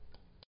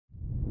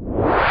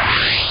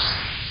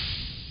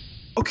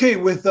Okay,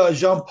 with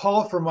Jean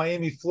Paul from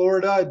Miami,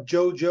 Florida,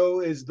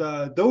 DOJO is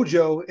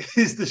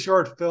the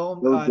short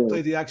film. DOJO.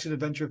 Played the Action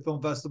Adventure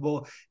Film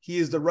Festival. He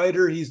is the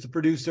writer. He's the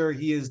producer.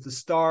 He is the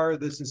star.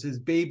 This is his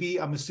baby.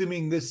 I'm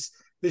assuming this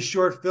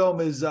short film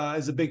is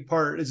a big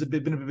part.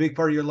 Been a big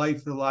part of your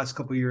life for the last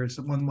couple of years.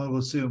 One will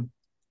assume.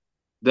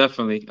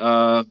 Definitely.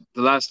 The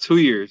last 2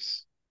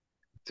 years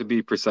to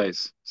be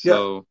precise. Yeah.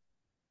 So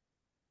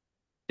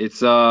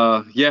it's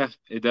yeah,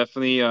 it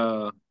definitely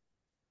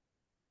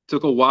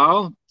took a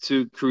while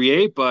to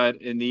create,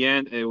 but in the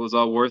end it was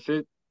all worth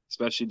it,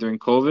 especially during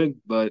COVID.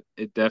 But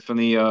it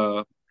definitely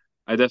I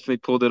definitely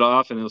pulled it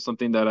off, and it was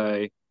something that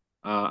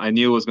I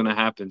knew was gonna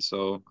happen.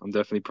 So I'm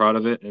definitely proud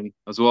of it, and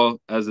as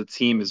well as the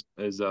team is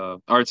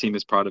our team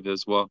is proud of it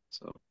as well.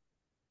 So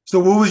So,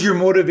 what was your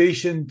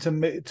motivation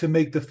to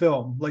make the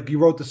film? Like, you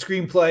wrote the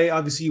screenplay.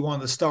 Obviously, you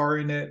wanted to star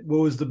in it.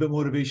 What was the bit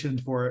motivation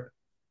for it?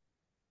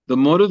 the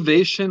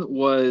motivation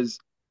was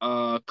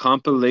a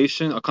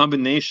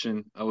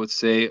combination, I would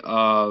say,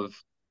 of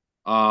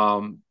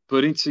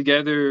putting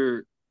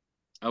together,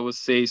 I would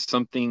say,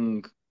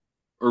 something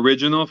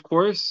original, of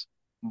course,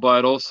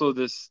 but also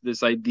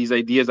these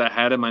ideas I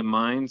had in my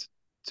mind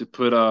to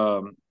put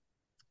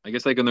I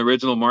guess like an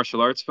original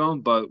martial arts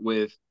film, but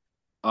with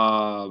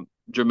uh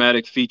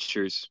dramatic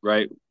features,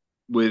 right?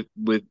 With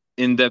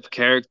in-depth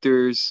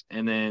characters,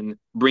 and then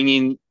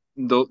bringing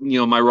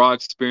my raw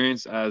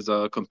experience as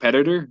a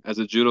competitor, as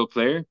a judo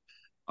player,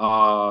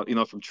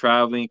 from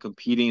traveling,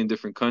 competing in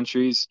different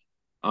countries,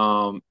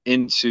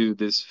 into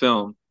this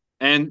film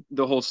and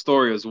the whole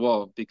story as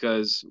well.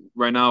 Because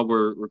right now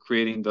we're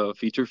creating the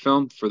feature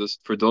film for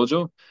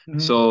Dojo,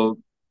 Mhm. so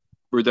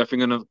we're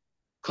definitely gonna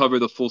cover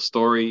the full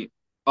story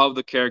of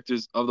the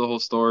characters of the whole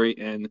story,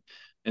 and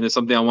it's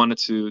something I wanted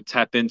to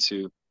tap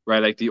into,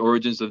 right? Like the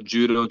origins of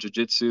judo,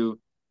 jiu-jitsu,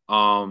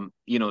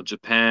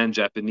 Japan,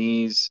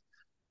 Japanese,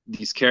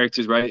 these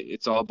characters, right?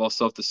 It's all about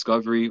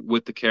self-discovery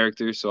with the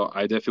characters. So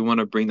I definitely want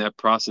to bring that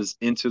process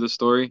into the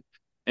story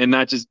and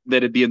not just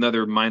let it be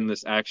another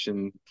mindless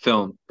action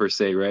film per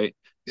se, right?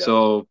 Yeah.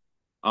 So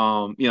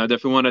I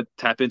definitely want to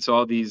tap into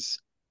all these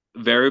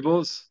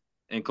variables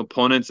and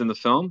components in the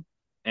film,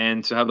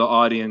 and to have the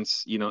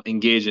audience,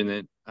 engage in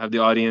it, have the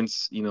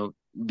audience,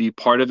 be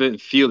part of it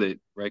and feel it,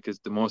 right? Because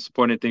the most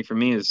important thing for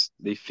me is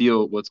they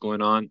feel what's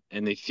going on,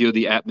 and they feel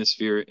the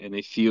atmosphere, and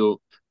they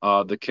feel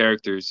the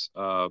characters,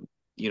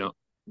 you know,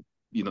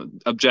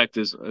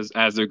 objectives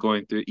as they're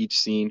going through each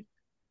scene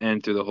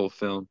and through the whole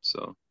film.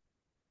 So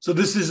So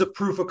this is a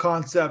proof of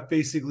concept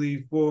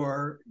basically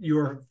for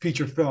your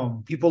feature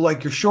film. People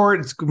like your short,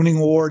 it's winning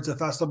awards at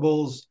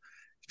festivals.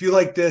 If you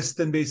like this,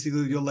 then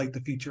basically you'll like the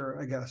feature,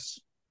 I guess.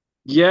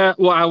 yeah,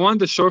 well, I want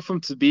the short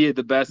film to be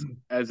the best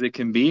as it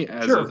can be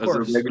as Sure, a of as a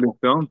course. regular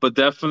film, but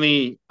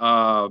definitely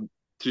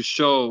to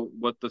show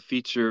what the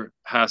feature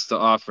has to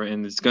offer,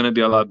 and it's gonna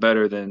be a lot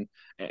better than.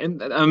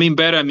 And I mean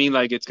better, I mean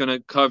like it's gonna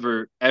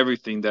cover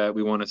everything that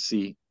we want to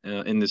see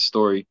in this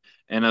story,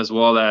 and as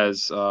well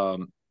as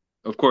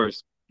of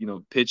course,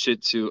 pitch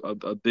it to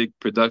a big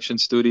production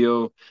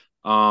studio,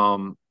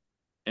 um,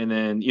 and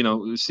then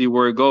see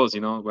where it goes.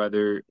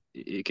 Whether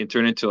it can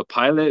turn into a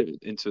pilot,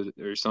 into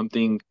or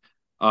something,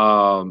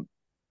 um,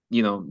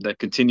 that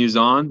continues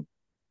on.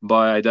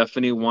 But I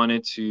definitely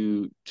wanted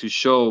to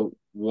show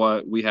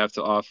what we have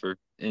to offer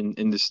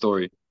in the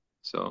story.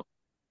 So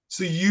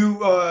Did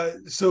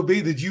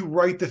you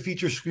write the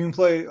feature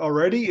screenplay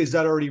already? Is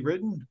that already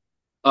written?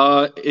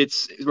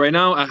 it's right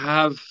now I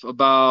have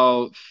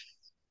about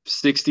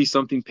 60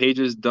 something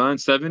pages done,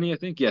 70, I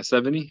think. Yeah,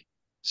 70.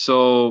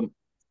 So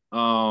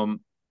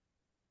um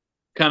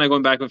kind of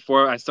going back and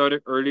forth. I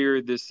started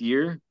earlier this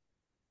year,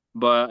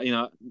 but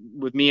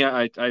with me,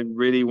 I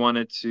really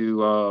wanted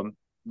to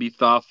be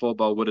thoughtful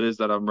about what it is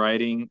that I'm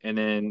writing, and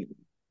then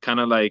kind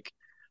of like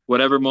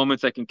whatever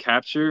moments I can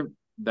capture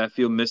that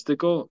feel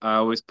mystical, I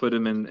always put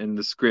them in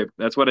the script.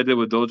 That's what I did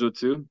with Dojo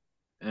too.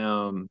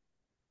 Um,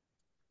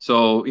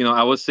 so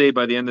I would say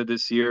by the end of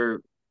this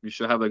year, we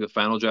should have like a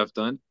final draft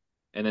done,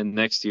 and then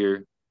next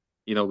year,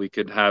 we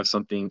could have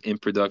something in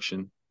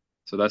production.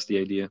 So that's the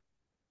idea.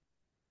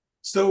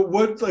 So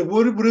what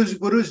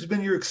has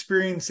been your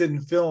experience in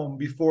film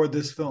before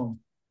this film?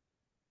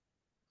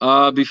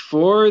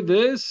 Before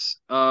this,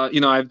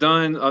 I've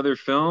done other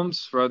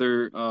films for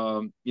other,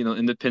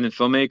 independent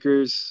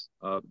filmmakers,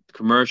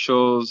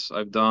 commercials.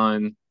 I've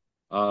done,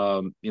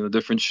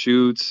 different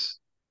shoots.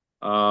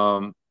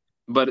 Um,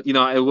 but,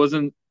 it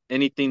wasn't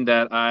anything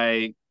that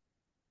I,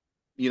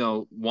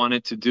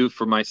 wanted to do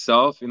for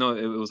myself. It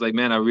was like,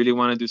 man, I really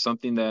want to do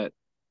something that,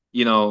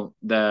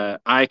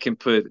 that I can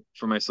put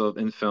for myself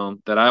in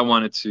film, that I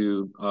wanted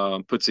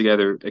to, put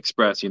together,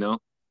 express,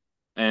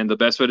 and the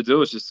best way to do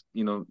it is just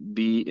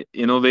be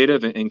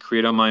innovative and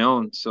create on my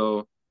own.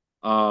 So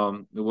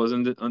it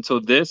wasn't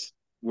until this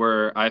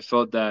where I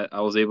felt that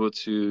I was able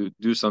to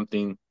do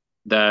something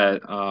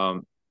that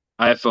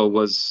I felt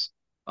was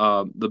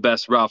the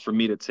best route for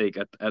me to take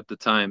at the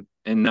time,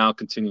 and now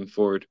continuing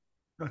forward.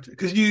 Gotcha.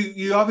 Because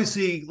you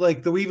obviously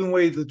like the even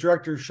way the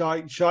director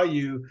shot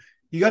you,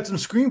 you got some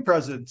screen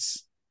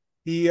presence.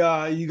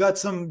 You got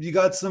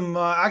some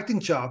acting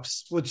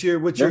chops. What's your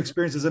Yeah.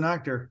 experience as an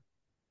actor?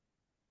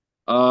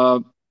 Uh,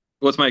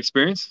 what's my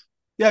experience?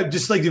 Yeah,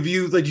 just like if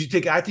you like you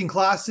take acting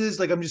classes,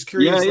 like I'm just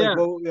Yeah, curious, like yeah.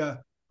 well, yeah.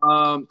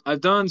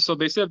 I've done so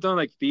basically I've done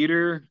like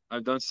theater,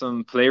 I've done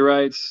some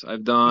playwrights, I've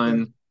Okay.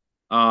 done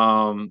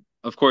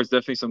of course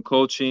definitely some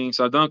coaching.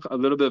 So I've done a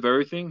little bit of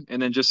everything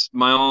and then just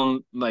my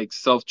own like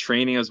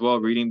self-training as well,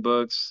 reading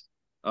books,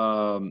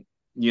 um,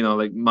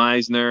 like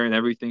Meisner and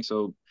everything.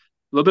 So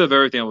a little bit of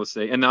everything I would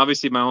say. And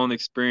obviously my own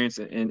experience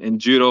in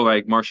judo,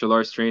 like martial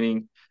arts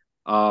training,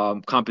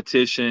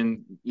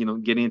 competition,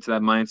 getting into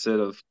that mindset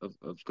of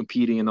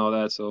competing and all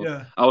that. So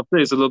Yeah. I would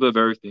say it's a little bit of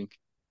everything.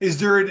 Is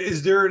there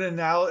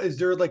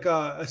like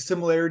a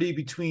similarity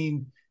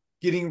between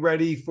getting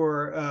ready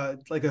for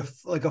like a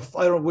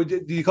I don't know,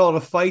 do you call it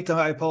a fight?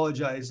 I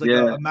apologize. Like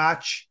Yeah. a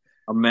match.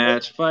 A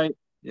match fight.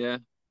 Yeah.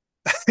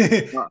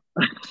 Uh,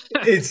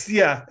 It's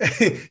yeah.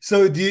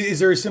 So is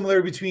there a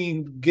similarity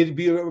between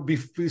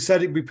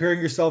setting preparing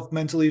yourself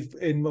mentally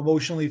and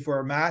emotionally for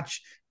a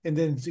match and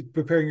then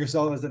preparing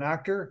yourself as an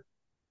actor?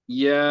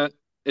 Yeah,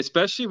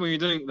 especially when you're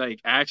doing like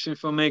action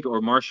filmmaking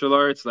or martial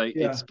arts, like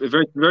Yeah. it's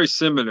very very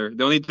similar.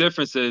 The only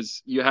difference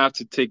is you have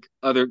to take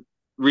other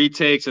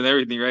retakes and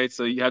everything, right?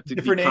 So you have to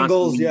be Different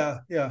angles, constantly, yeah,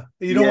 yeah.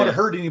 You don't want to yeah,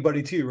 hurt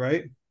anybody too,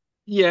 right?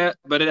 yeah,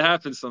 but it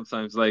happens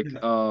sometimes. Like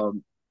Yeah.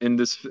 in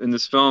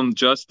this film,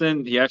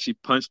 Justin, he actually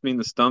punched me in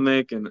the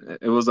stomach and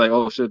it was like,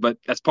 oh shit. But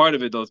as part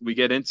of it though, we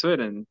get into it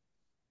and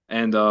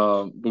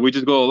but we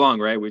just go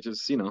along, right? We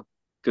just,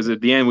 because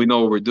at the end we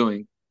know what we're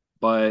doing.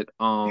 But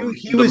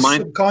He the was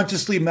mind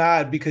subconsciously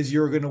mad because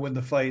you were going to win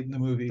the fight in the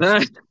movie.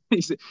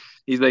 he's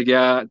he's like,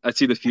 yeah, I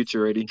see the future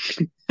already.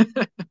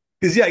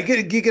 Because yeah,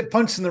 you get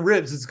punched in the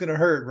ribs, it's going to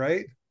hurt,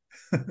 right?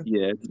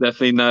 Yeah, it's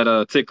definitely not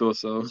a tickle,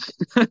 so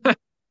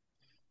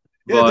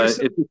Yeah, but it's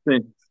the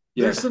thing.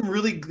 Yeah. there's some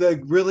really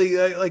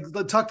like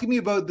talk to me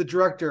about the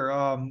director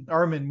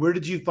Armin. Where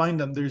did you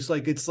find him? There's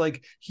like it's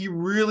like he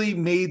really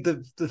made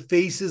the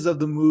faces of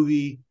the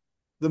movie,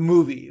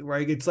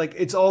 right? It's like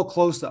it's all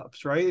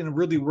close-ups, right? And it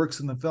really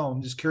works in the film.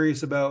 I'm just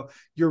curious about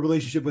your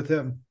relationship with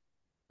him.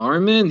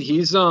 Armin,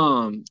 he's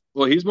born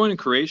in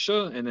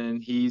Croatia and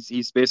then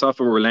he's based off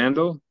of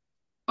Orlando.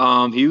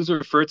 He was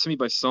referred to me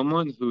by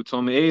someone who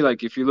told me, hey,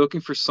 like if you're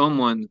looking for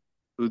someone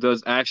who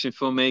does action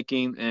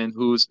filmmaking and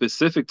who's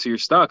specific to your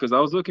style, because I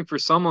was looking for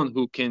someone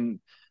who can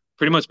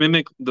pretty much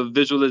mimic the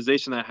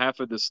visualization I have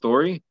for the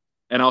story.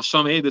 And I'll show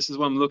him, hey, this is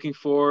what I'm looking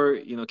for.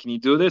 Can you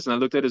do this? And I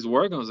looked at his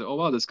work and I was like, oh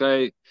wow, this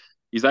guy,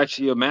 he's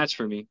actually a match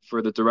for me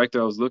for the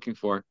director I was looking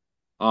for.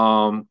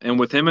 And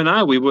with him and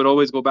I, we would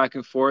always go back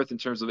and forth in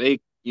terms of, hey,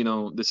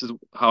 this is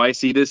how I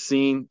see this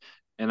scene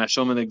and I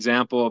show him an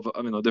example of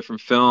a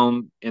different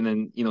film, and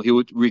then he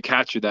would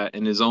recapture that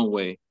in his own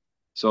way.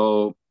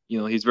 So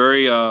he's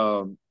very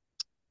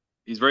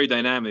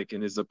dynamic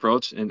in his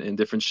approach and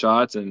different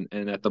shots, and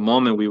at the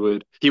moment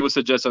he would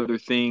suggest other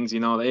things,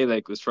 hey,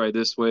 like let's try it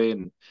this way,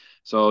 and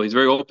so he's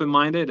very open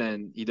minded,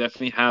 and he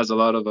definitely has a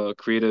lot of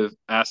creative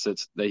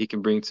assets that he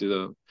can bring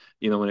to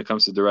the when it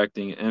comes to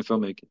directing and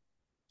filmmaking.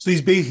 So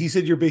he's based. He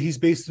said he's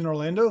based in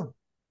Orlando.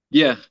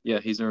 Yeah, yeah,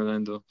 he's in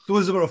Orlando. So it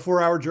was about a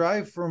 4 hour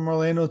drive from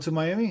Orlando to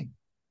Miami.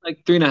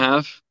 Like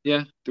 3.5,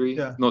 yeah, three,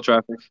 Yeah. no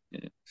traffic.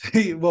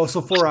 Yeah. Well, so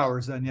 4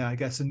 hours then, yeah, I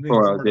guess in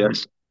 4 hours, yeah. Florida.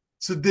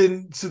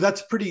 So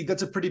that's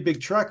a pretty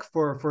big trek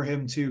for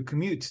him to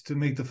commute to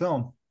make the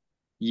film.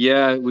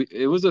 Yeah,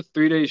 it was a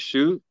 3-day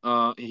shoot.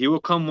 He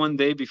would come one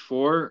day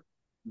before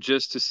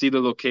just to see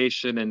the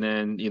location, and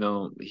then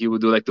he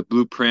would do like the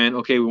blueprint.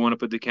 Okay, we want to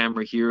put the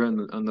camera here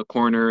on the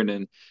corner, and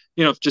then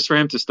just for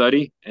him to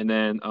study, and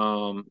then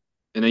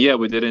yeah,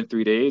 we did it in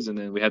 3 days, and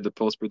then we had the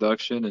post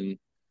production,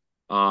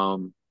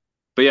 and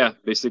but yeah,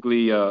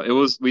 basically,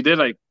 we did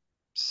like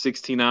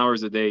 16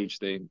 hours a day each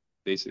day,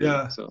 basically.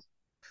 Yeah. So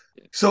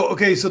yeah, So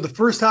okay, so the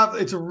first half,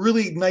 it's a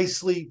really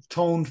nicely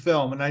toned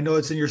film, and I know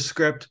it's in your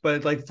script,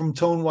 but like from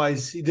tone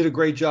wise, you did a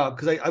great job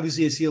because I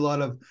see a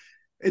lot of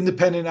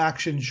independent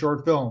action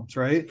short films,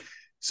 right?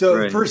 So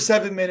right, first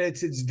 7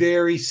 minutes, it's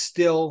very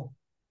still,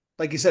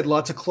 like you said,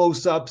 lots of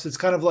close ups. It's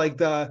kind of like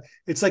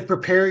it's like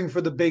preparing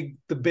for the big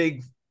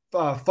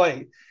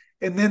fight,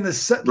 and then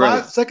the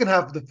right, second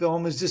half of the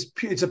film is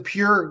it's a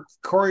pure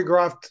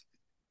choreographed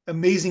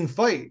amazing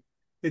fight.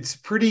 It's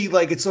pretty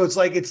like it's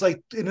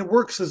like and it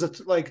works as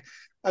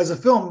a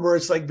film where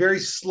it's like very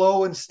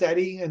slow and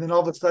steady, and then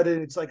all of a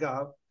sudden it's like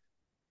a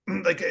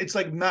like it's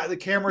like not the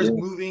camera is yeah,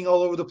 moving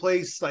all over the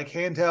place like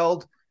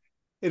handheld,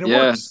 and it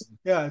yeah, works.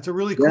 Yeah, it's a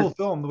really yeah. cool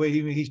film the way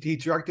he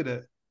directed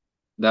it.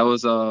 That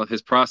was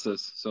his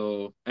process.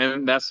 So,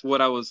 and that's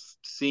what I was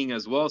seeing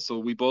as well. So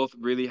we both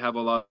really have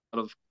a lot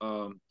of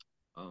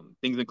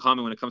things in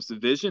common when it comes to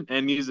vision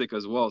and music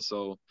as well.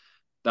 So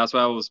that's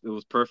why it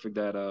was perfect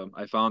that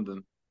I found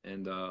them,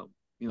 and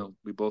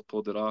we both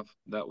pulled it off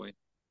that way.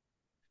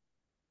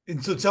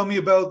 And so tell me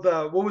about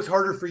what was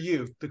harder for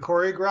you, the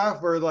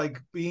choreograph or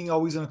like being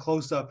always in a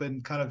close up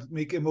and kind of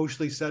make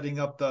emotionally setting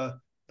up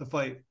the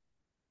fight.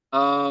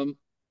 The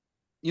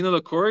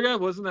choreograph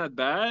wasn't that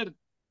bad.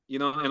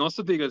 and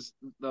also because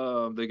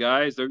the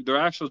guys they're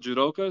actual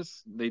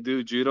judokas. They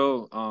do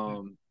judo.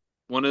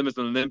 One of them is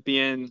an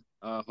Olympian,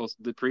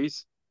 the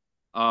priest,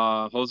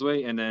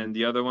 Josue, and then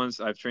the other ones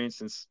I've trained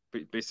since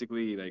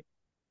basically like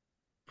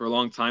for a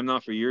long time now,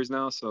 for years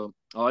now. So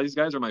all these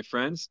guys are my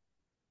friends.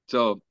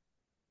 So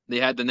they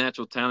had the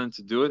natural talent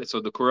to do it.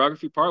 So the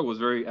choreography part was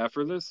very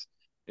effortless.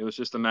 It was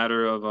just a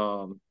matter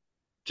of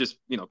just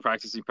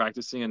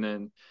practicing, and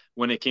then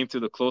when it came to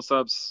the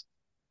close-ups,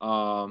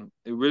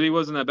 it really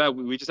wasn't that bad.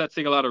 We just had to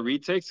take a lot of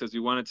retakes because we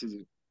wanted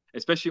to,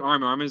 especially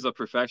Armin. Armin is a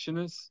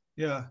perfectionist,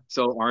 Yeah.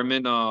 so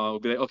Armin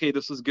would be like, okay,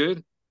 this was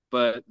good,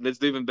 but let's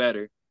do even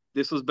better.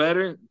 This was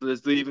better, but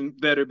let's do even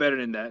better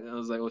than that. And I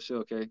was like, oh shit,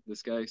 okay,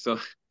 this guy. So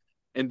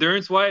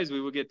endurance wise,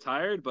 we would get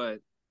tired, but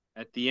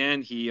at the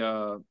end, he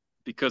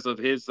because of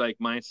his like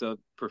mindset of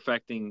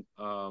perfecting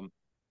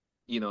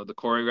the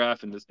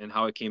choreograph and this and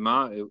how it came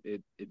out,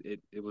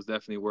 it was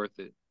definitely worth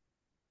it.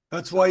 So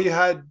That's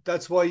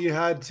why you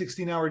had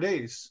 16-hour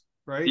days,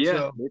 right? yeah,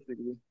 So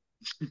basically,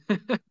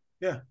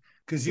 yeah,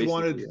 because you basically,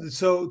 wanted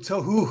so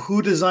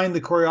who designed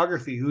the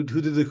choreography? Who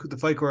did the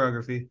fight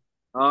choreography?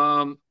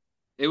 yeah.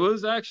 It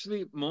was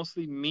actually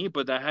mostly me,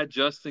 but I had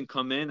Justin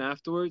come in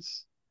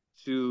afterwards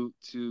to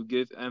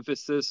give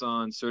emphasis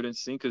on certain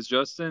scenes because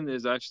Justin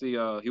is actually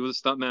he was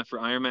a stuntman for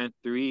Iron Man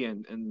 3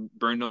 and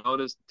Burn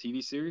Notice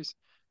TV series.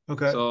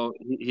 Okay, So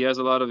he has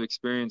a lot of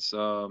experience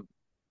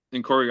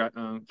in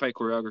fight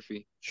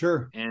choreography.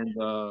 sure.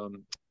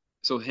 And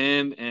so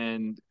him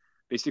and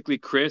basically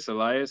Chris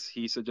Elias,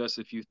 he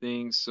suggested a few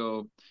things.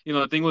 So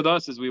the thing with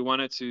us is we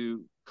wanted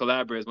to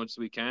collaborate as much as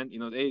we can.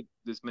 Hey,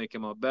 this may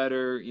come out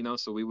better.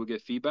 So we will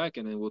get feedback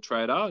and then we'll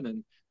try it out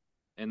and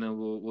then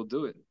we'll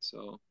do it.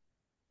 So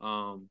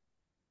um,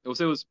 it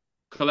was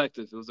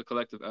collective. It was a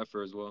collective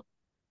effort as well.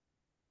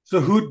 So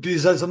who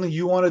is that something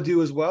you want to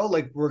do as well,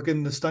 like work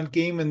in the stunt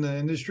game in the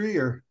industry,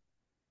 or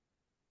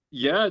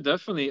Yeah,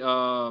 definitely.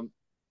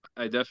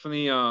 I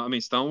definitely. I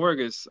mean, stunt work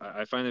is.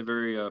 I find it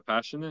very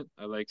passionate.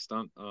 I like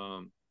stunt.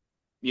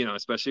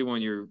 Especially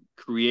when you're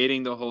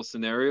creating the whole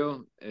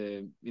scenario,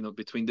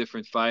 between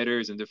different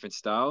fighters and different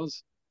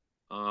styles.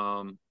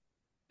 Um,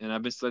 and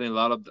I've been studying a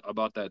lot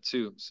about that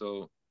too.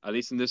 So at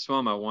least in this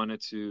film, I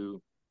wanted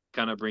to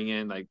kind of bring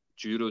in like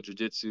judo,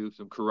 jiu-jitsu,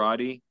 some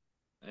karate,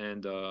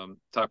 and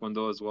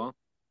taekwondo as well.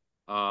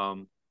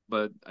 Um,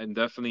 but I'm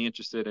definitely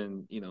interested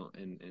in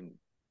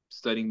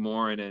studying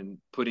more and then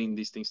putting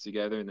these things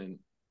together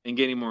and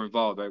getting more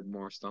involved, right?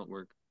 More stunt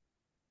work.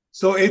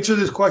 so answer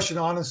this question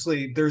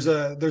honestly. There's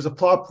a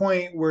plot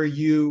point where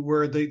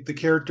the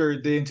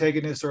character, the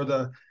antagonist, or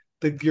the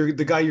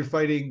guy you're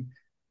fighting,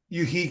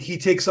 he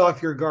takes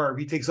off your garb,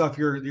 he takes off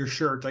your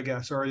shirt, I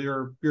guess, or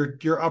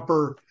your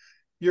upper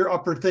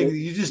thing. Well,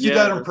 You just do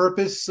that on yeah.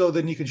 purpose so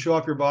then you can show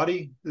off your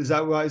body. Is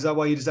that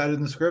why you just added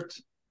in the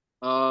script?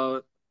 Uh,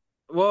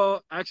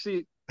 well,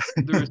 actually,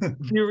 there's a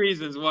few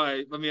reasons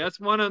why. I mean, that's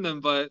one of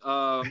them, but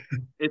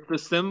it's the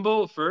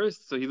symbol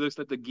first. So he looks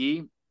at the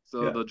gi,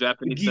 so Yeah. the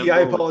Japanese Gee, I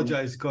symbol.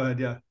 apologize. Go ahead.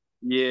 Yeah.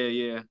 Yeah,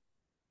 yeah.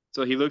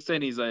 So he looks at it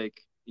and he's like,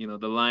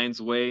 the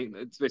lion's way.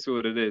 It's basically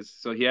what it is.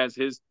 So he has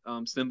his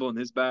symbol in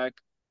his back,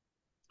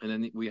 and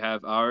then we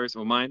have ours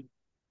or mine.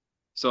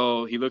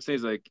 So he looks at it,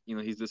 he's like,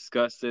 he's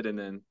disgusted, and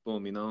then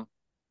boom,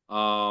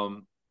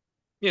 um,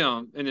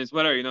 and it's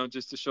whatever,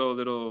 just to show a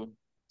little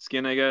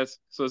skin, I guess.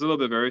 So it's a little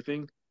bit of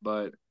everything,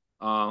 but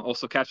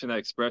also capturing that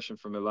expression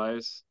from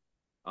Elias,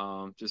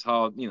 just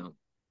how,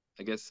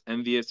 I guess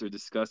envious or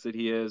disgusted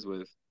he is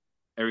with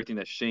everything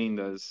that Shane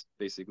does,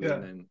 basically,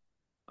 and Yeah. then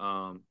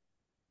um,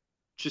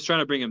 just trying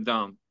to bring him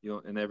down,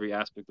 in every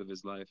aspect of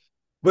his life.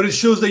 But it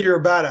shows that you're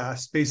a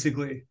badass,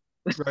 basically,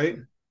 right?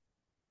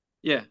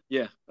 Yeah,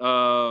 yeah.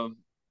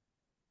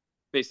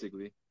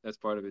 Basically, that's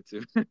part of it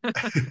too.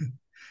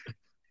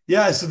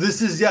 Yeah, so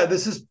this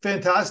is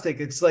fantastic.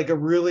 It's like a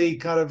really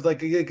kind of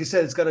like I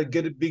said, it's got a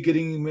good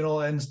beginning,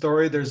 middle, end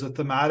story. There's a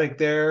thematic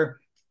there.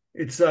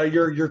 It's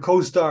your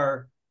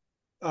co-star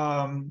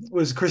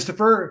was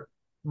Christopher.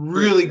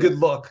 Chris, Really yeah, good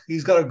look.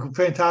 He's got a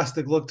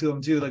fantastic look to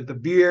him too, like the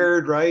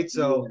beard, right?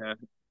 So yeah.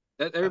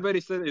 That everybody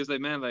said it was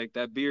like, man, like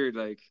that beard,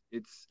 like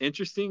it's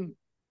interesting,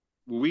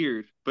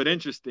 weird, but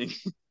interesting.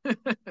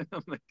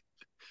 I'm like,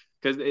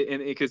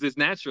 because it's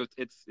natural.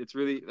 It's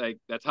really like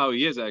that's how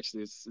he is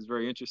actually. It's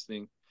very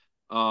interesting.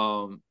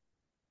 Um,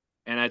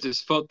 and I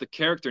just felt the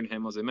character in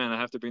him. I was like, man, I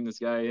have to bring this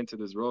guy into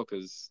this role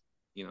because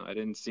I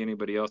didn't see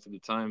anybody else at the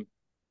time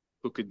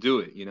who could do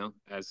it.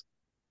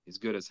 As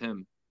good as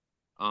him.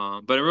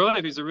 But in real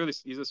life, he's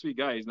a sweet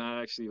guy. He's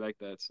not actually like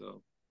that.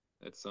 So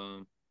that's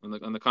on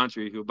the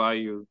contrary, he'll buy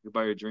you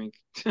a drink.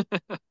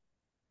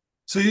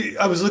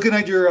 I was looking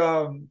at your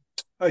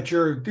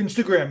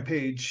Instagram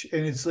page,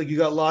 and it's like you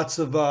got lots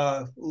of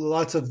award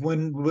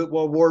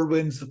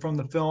wins from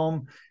the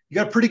film. You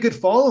got a pretty good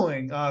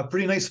following,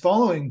 pretty nice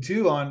following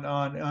too on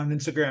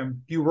Instagram.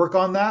 Do you work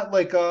on that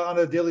like on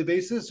a daily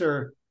basis,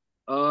 or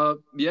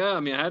Yeah, I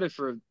mean, I had it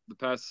for the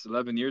past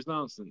 11 years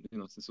now, since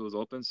it was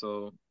open.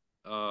 So,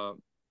 uh,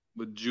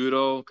 with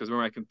judo, because when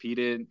I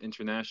competed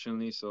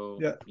internationally, so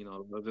yeah? a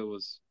lot of it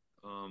was,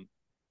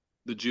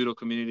 the judo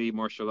community,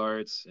 martial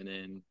arts, and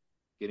then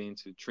getting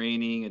into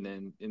training, and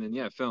then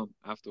yeah, film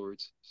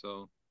afterwards.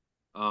 So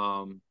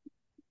um,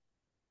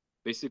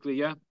 basically,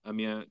 yeah. I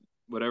mean,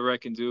 whatever I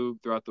can do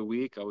throughout the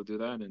week, I will do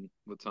that, and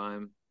with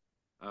time,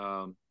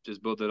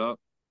 just build it up,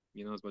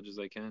 as much as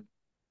I can.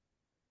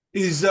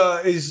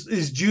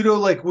 Is judo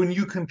like when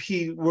you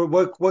compete?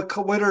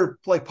 What are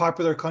like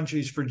popular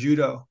countries for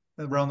judo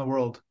around the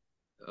world?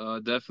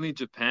 Definitely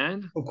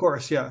Japan, Of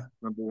course, yeah,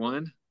 number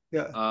one.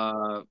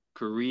 yeah,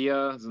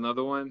 Korea is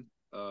another one.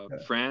 yeah.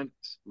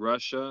 France,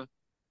 Russia,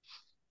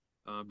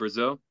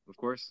 Brazil, of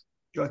course.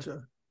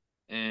 Gotcha.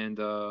 And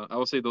I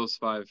will say those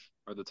five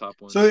are the top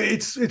So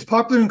ones. it's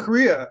popular in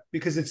Korea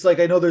because it's like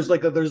I know there's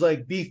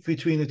like beef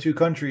between the two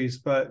countries,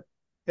 but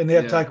and they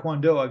have Yeah,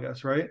 Taekwondo, I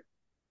guess, right?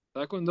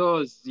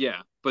 Taekwondo is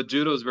yeah, but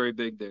judo is very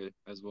big there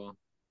as well.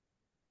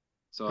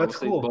 So I will That's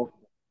say cool. both.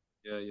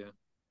 Yeah, yeah.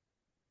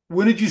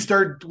 When did you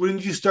start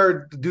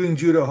doing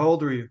judo? How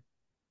old were you?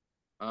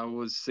 I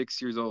was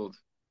 6 years old.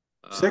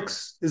 Um,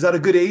 6? Is that a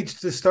good age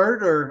to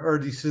start, or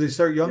do they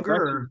start it's younger?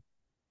 actually Or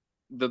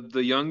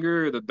the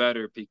younger the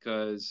better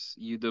because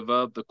you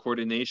develop the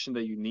coordination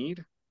that you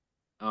need,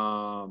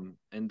 and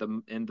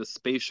the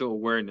spatial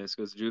awareness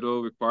because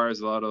judo requires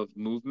a lot of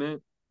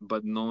movement,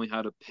 but knowing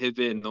how to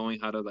pivot and knowing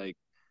how to like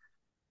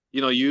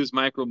use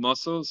micro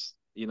muscles,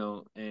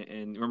 and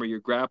remember you're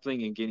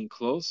grappling and getting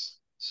close.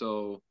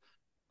 So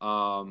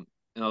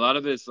and a lot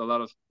of it's a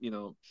lot of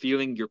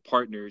feeling your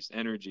partner's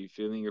energy,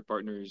 feeling your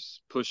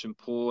partner's push and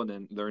pull, and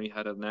then learning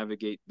how to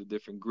navigate the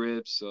different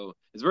grips. So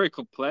it's very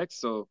complex.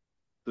 So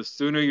the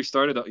sooner you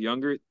start it, the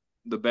younger,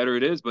 the better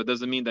it is. But it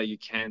doesn't mean that you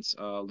can't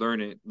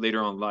learn it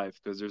later on in life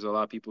because there's a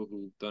lot of people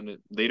who've done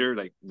it later,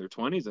 like in their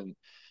 20s,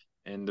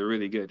 and they're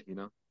really good.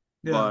 yeah,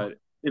 But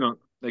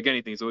like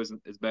anything,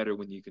 it's better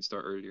when you can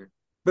start earlier.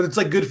 but it's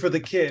like good for the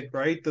kid,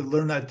 right? To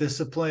learn that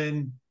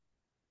discipline,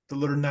 to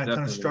learn that kind of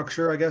Definitely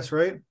structure, I guess,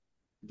 right?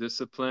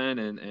 discipline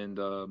and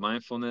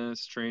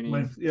mindfulness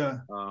training, Yeah.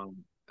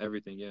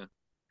 everything. Yeah.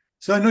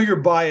 So I know you're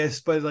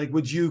biased, but like,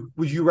 would you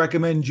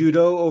recommend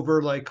judo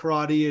over like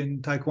karate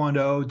and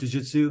taekwondo,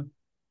 jiu-jitsu?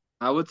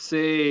 I would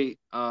say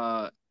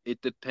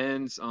it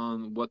depends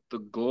on what the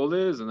goal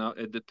is, and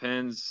it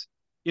depends.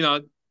 You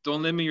know,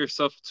 don't limit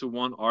yourself to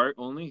one art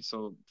only.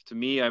 So to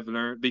me, I've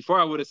learned before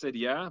I would have said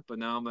yeah, but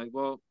now I'm like,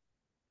 well,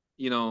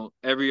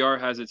 every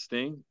art has its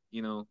thing.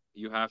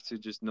 You have to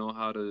just know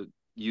how to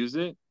use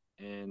it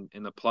and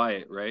apply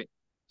it, right?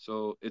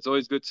 So it's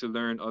always good to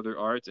learn other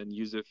arts and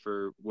use it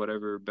for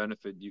whatever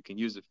benefit you can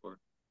use it for.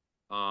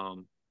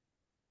 Um,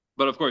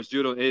 but of course,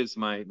 judo is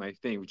my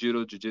thing.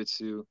 Judo,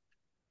 jujitsu,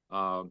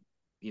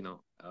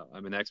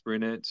 I'm an expert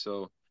in it.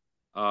 So,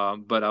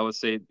 but I would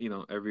say,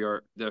 every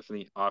art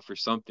definitely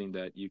offers something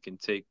that you can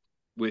take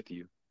with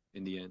you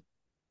in the end.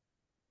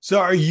 So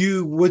are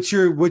you what's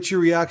your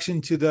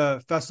reaction to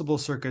the festival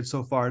circuit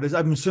so far?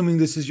 I'm assuming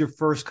this is your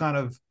first kind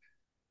of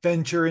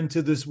venture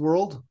into this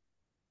world.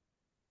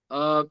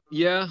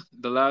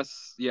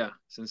 Yeah,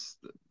 since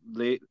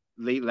late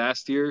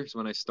last year is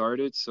when I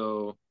started.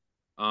 So,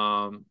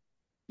 um,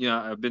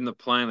 I've been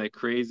applying like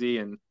crazy,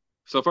 and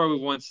so far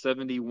we've won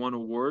 71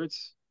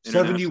 awards,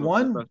 international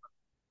film 71?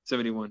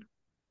 71.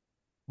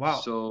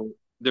 Wow. So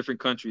different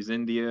countries,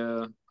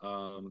 India,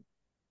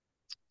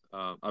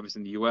 obviously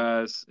in the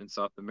U.S., in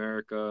South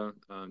America,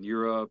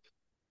 Europe.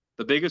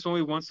 The biggest one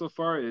we won so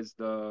far is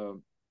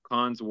the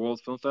Cannes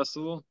World Film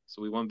Festival.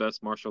 So we won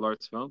Best Martial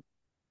Arts Film.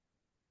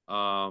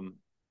 Um,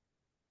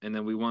 and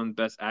then we won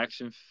Best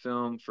Action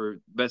Film for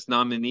Best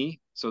Nominee.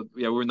 So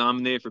yeah, we were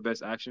nominated for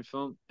Best Action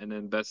Film, and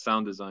then Best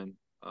Sound Design.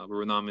 We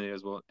were nominated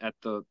as well at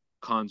the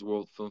Cannes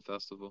World Film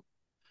Festival.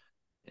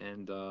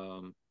 And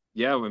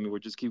yeah, I mean, we'll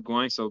just keep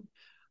going. So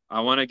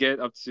I want to get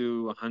up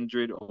to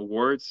 100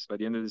 awards by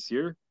the end of this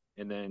year,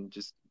 and then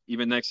just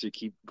even next year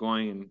keep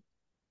going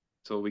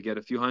until we get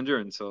a few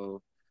hundred.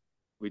 Until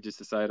we just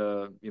decide,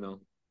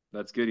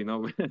 that's good.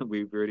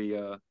 We've already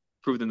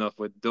proved enough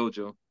with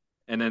DOJO,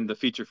 and then the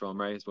feature film,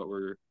 right, is what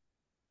we're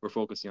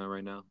focusing on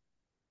right now.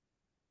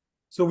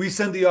 So we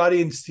sent the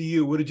audience to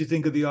you. What did you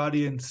think of the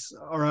audience?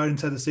 Our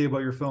audience had to say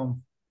about your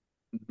film.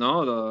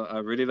 No, I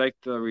really like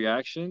the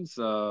reactions.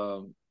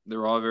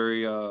 They're all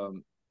very,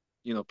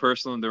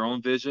 personal in their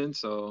own vision.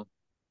 So,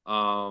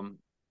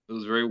 it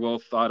was very well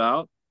thought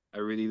out. I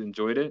really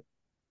enjoyed it.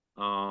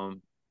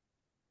 Um,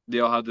 they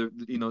all have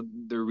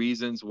their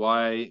reasons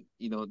why,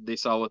 they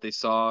saw what they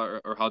saw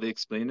or how they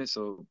explained it.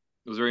 So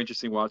it was very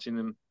interesting watching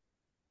them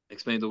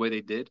explain the way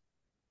they did.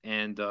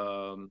 And,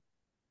 and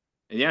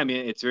yeah, I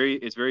mean,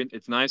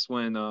 it's nice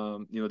when,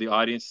 the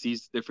audience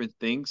sees different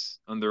things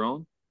on their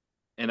own,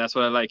 and that's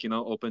what I like,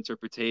 open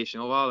interpretation.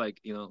 Oh wow,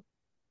 like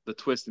the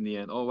twist in the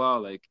end. Oh wow,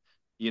 like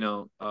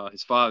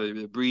his father,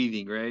 the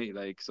breathing, right?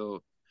 Like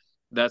so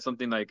that's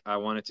something like I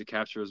wanted to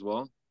capture as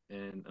well,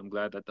 and I'm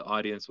glad that the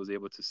audience was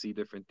able to see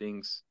different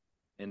things,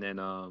 and then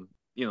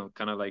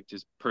kind of like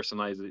just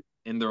personalize it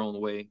in their own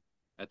way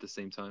at the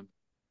same time.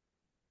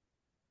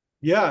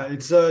 Yeah,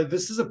 it's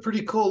this is a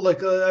pretty cool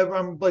like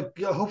I'm like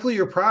yeah, hopefully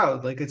you're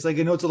proud. Like it's like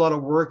I know it's a lot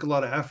of work, a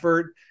lot of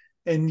effort.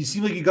 and you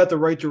seem like you got the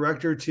right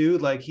director too.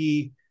 Like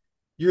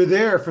you're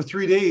there for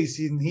 3 days,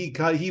 and he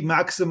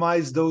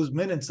maximized those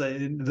minutes,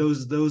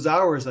 those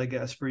hours, I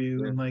guess, for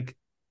you, Yeah. and like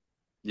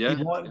he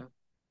Yeah. want Yeah.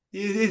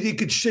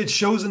 it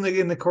shows in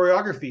the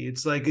choreography.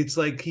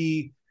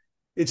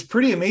 It's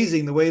pretty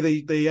amazing the way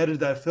they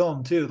edited that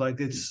film too. Like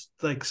it's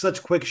like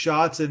such quick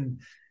shots, and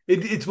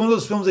it's one of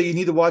those films that you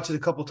need to watch it a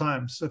couple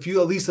times, at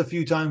least a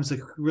few times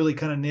to really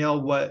kind of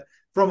nail what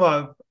from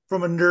a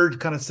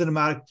nerd kind of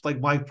cinematic, like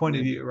my point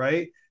of Yeah. view,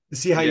 right? To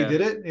see how you Yeah.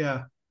 did it.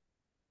 Yeah.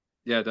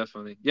 Yeah,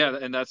 definitely. Yeah,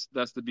 and that's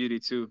the beauty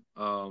too.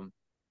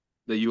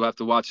 That you have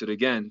to watch it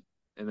again,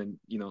 and then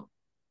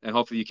and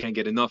hopefully you can't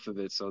get enough of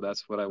it. So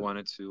that's what I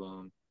wanted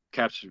to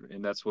capture,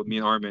 and that's what me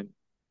and Armin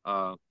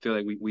feel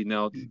like we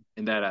nailed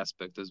in that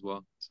aspect as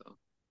well. So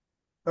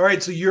All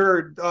right. So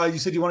you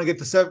said you want to get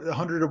the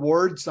 700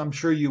 awards. I'm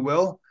sure you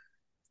will.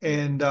 yeah.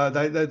 And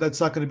that's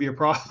not going to be a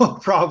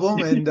problem.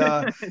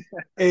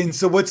 And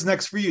so what's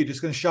next for you?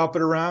 Just going to shop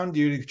it around?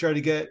 You try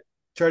to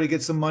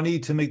get some money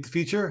to make the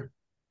feature?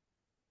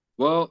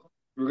 Well,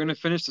 we're gonna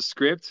finish the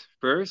script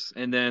first,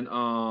 and then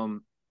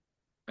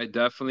I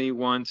definitely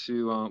want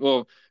to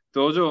well,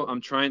 Dojo,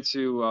 I'm trying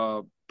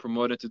to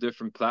promote it to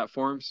different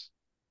platforms,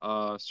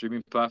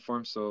 streaming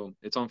platforms. So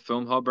it's on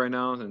Film Hub right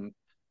now, and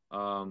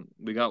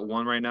we got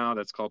one right now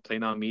that's called Play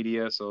Now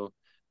Media. So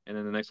and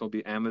then the next one will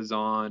be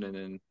Amazon, and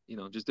then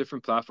just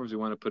different platforms we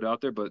want to put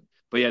out there. But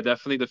yeah,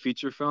 definitely the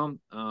feature film.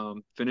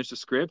 Finish the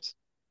script,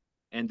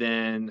 and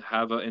then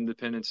have an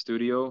independent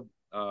studio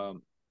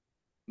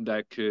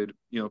that could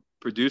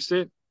produce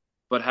it,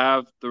 but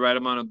have the right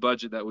amount of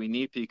budget that we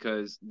need,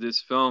 because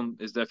this film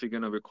is definitely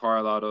going to require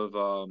a lot of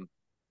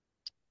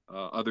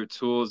other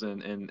tools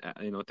and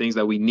things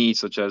that we need,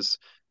 such as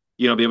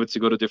be able to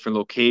go to different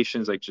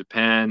locations like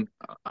Japan,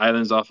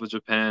 islands off of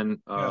Japan,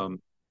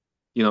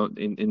 Yeah.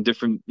 in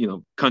different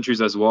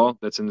countries as well.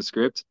 That's in the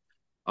script,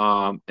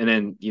 and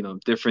then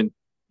different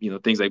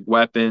things like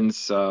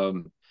weapons,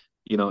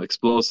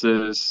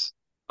 explosives.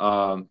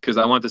 Because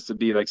I want this to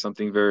be like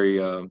something very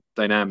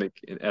dynamic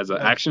as an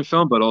Yeah. action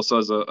film, but also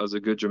as a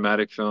good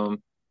dramatic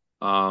film.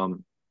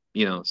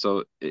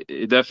 So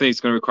it definitely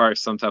is going to require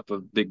some type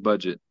of big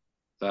budget.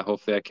 That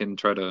hopefully I can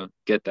try to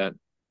get that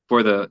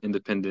for the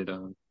independent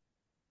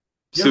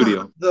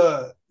studio.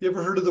 You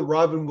ever heard of the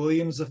Robin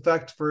Williams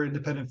effect for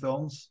independent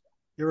films?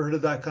 You ever heard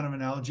of that kind of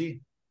analogy?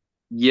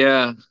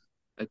 Yeah,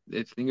 I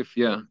think if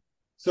yeah,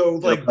 So it'll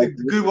like the probably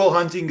Good Will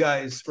Hunting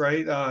guys,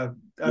 right? yeah,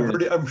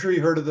 of I'm sure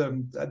you heard of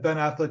them, Ben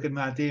Affleck and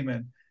Matt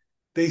Damon.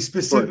 They course, yeah,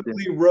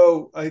 specifically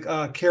wrote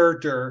a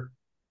character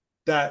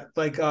that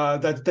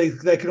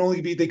can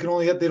only be they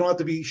don't have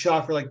to be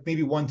shot for like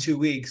maybe 1-2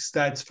 weeks.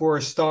 That's for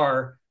a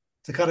star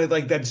to kind of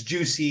like that's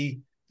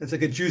juicy. That's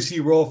like a juicy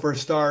role for a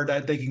star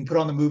that they can put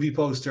on the movie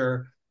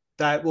poster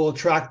that will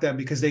attract them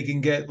because they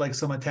can get like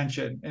some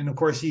attention. And of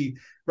course,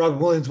 Robin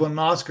Williams won an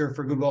Oscar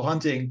for Good Will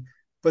Hunting,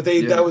 but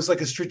yeah. that was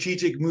like a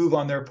strategic move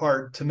on their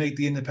part to make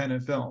the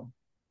independent film.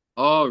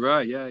 Oh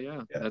right, yeah,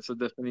 yeah. Yeah. That's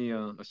definitely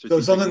a So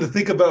strategic something to move.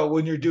 think about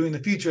when you're doing the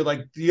feature.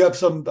 Like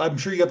I'm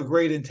sure you have a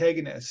great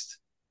antagonist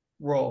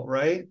role,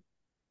 right?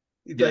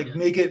 Yeah. Like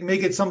make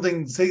it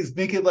something, say,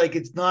 make it like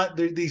it's not,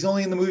 he's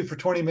only in the movie for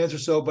 20 minutes or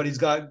so, but he's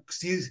got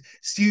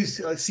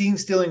scene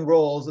stealing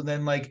roles. And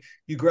then like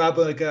you grab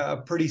like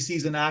a pretty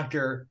seasoned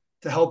actor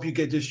to help you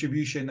get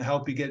distribution, to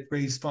help you get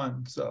raised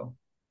funds. So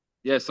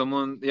Yeah,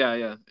 someone, yeah,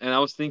 yeah. And I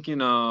was thinking,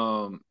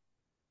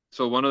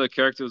 so one of the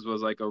characters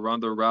was like a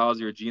Ronda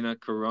Rousey or Gina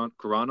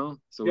Carano.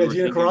 So we yeah, were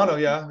Gina thinking like, Carano.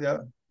 Yeah. Yeah.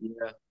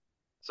 yeah.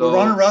 Well,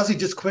 Ronda So Rousey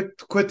just quit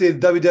the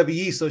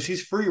WWE, so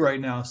she's free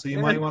right now. So you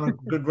might want a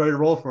good writer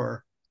role for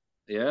her.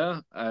 yeah,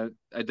 I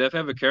definitely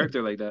have a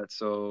character like that.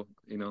 So,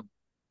 we'll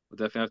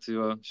definitely have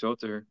to show it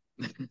to her.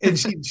 And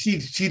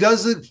she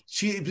does it.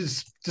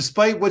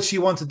 Despite what she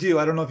wants to do.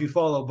 I don't know if you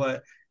follow,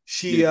 but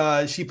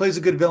Yeah. she plays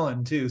a good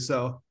villain too.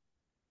 So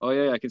Oh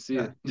yeah, yeah, I can see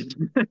yeah,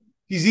 it.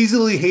 he's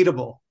easily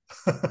hateable.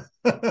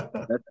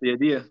 That's the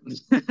idea.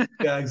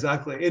 Yeah,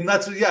 exactly. And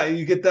that's yeah,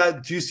 you get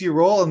that juicy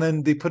role, and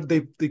then they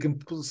can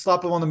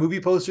slap him on the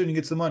movie poster, and you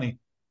get some money.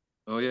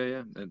 Oh yeah,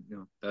 yeah. And,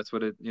 that's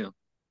what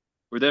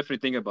we're definitely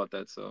thinking about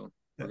that. So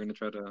Yeah. we're gonna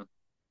try to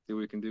see what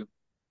we can do.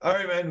 All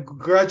right, man.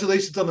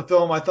 Congratulations on the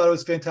film. I thought it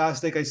was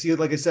fantastic. I see it,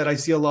 like I said, I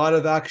see a lot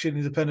of action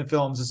independent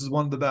films. This is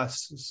one of the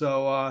best.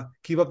 So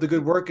keep up the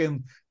good work.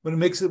 And when it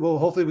makes it, well,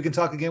 hopefully we can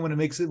talk again when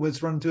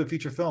it's run into a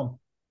feature film.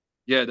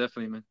 Yeah,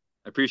 definitely, man.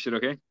 I appreciate it,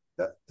 okay?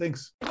 Yeah,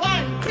 thanks.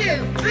 1, 2,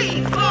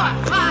 3, 4,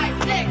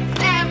 5, 6,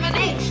 7,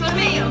 8,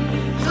 Schlemiel,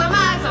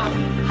 Schlemazel,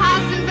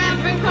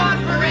 Hassenbemp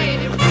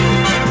Incorporated.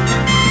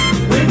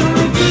 We're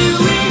gonna do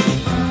it.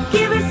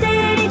 Give us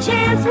any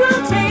chance,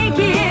 we'll take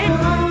it.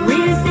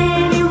 Resist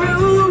any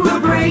rule, we'll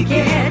break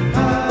it.